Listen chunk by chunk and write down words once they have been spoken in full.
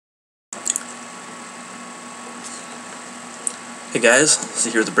Hey guys, so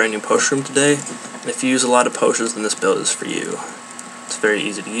here with a brand new potion room today, and if you use a lot of potions, then this build is for you. It's very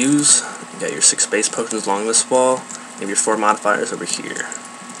easy to use. You got your 6 base potions along this wall, you have your 4 modifiers over here.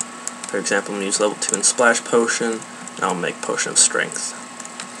 For example, I'm going to use level 2 in Splash Potion, and I'll make Potion of Strength.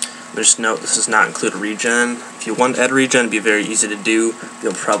 But just note, this does not include a regen. If you want to add a regen, it'd be very easy to do.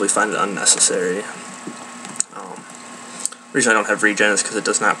 You'll probably find it unnecessary. The reason I don't have regen is because it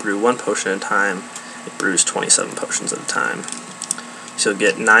does not brew 1 potion at a time. It brews 27 potions at a time. So you'll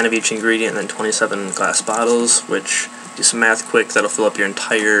get 9 of each ingredient and then 27 glass bottles, which, do some math quick, that'll fill up your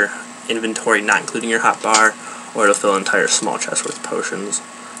entire inventory, not including your hotbar, or it'll fill an entire small chest worth of potions.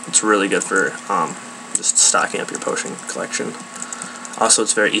 It's really good for just stocking up your potion collection. Also,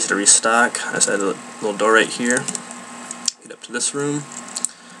 it's very easy to restock. I just added a little door right here. Get up to this room.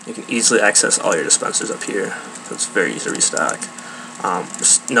 You can easily access all your dispensers up here, so it's very easy to restock.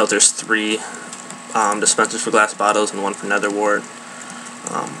 Just note there's 3 dispensers for glass bottles and 1 for nether wart.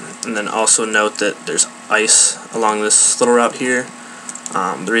 And then also note that there's ice along this little route here.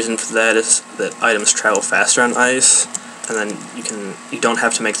 The reason for that is that items travel faster on ice, and then you don't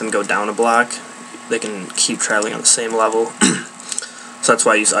have to make them go down a block. They can keep traveling on the same level. So that's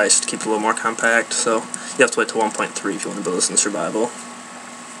why I use ice, to keep it a little more compact. So you have to wait till 1.3 if you want to build this in survival.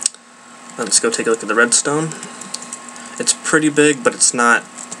 Let's go take a look at the redstone. It's pretty big, but it's not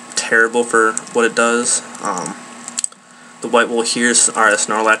terrible for what it does. The white wool here is an RS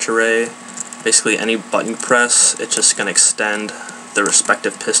latch array. Basically any button you press, it's just going to extend the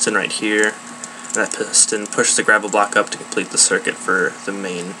respective piston right here. And that piston pushes the gravel block up to complete the circuit for the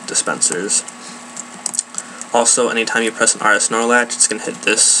main dispensers. Also, anytime you press an RS latch, it's going to hit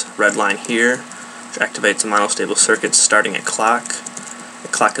this red line here, which activates a monostable circuit starting a clock. The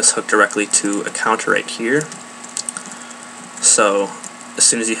clock is hooked directly to a counter right here. So as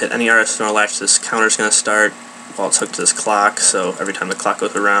soon as you hit any RS latch, this counter is going to start while it's hooked to this clock. So every time the clock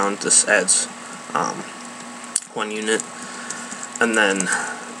goes around, this adds 1 unit. And then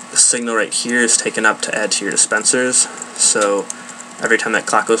the signal right here is taken up to add to your dispensers. So every time that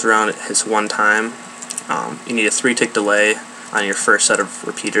clock goes around, it hits 1 time. You need a 3-tick delay on your first set of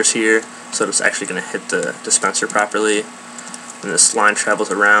repeaters here, so it's actually going to hit the dispenser properly. And this line travels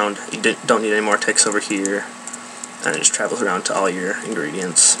around. You don't need any more ticks over here, and it just travels around to all your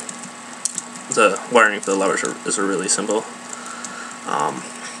ingredients. The wiring for the levers is really simple.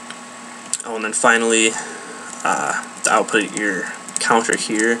 And then finally, the output of your counter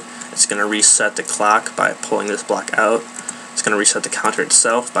here, it's going to reset the clock by pulling this block out. It's going to reset the counter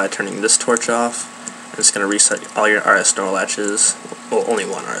itself by turning this torch off. And it's going to reset all your RS latches. Well, only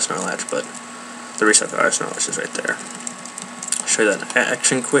 1 RS latch, but the reset the RS latch is right there. I'll show you that in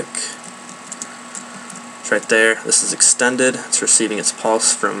action quick. It's right there. This is extended. It's receiving its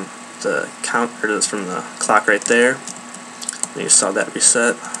pulse from the from the clock right there. And you saw that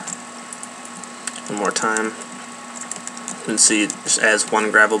reset. One more time. You can see it just adds 1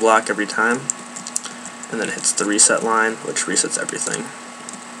 gravel block every time, and then it hits the reset line, which resets everything.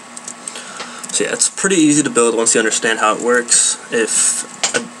 So yeah, it's pretty easy to build once you understand how it works.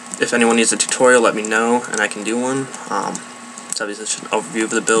 If anyone needs a tutorial, let me know, and I can do one. It's obviously just an overview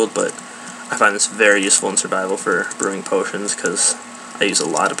of the build, but I find this very useful in survival for brewing potions, because I use a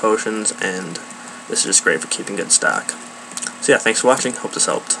lot of potions, and this is just great for keeping good stock. So yeah, thanks for watching. Hope this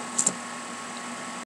helped.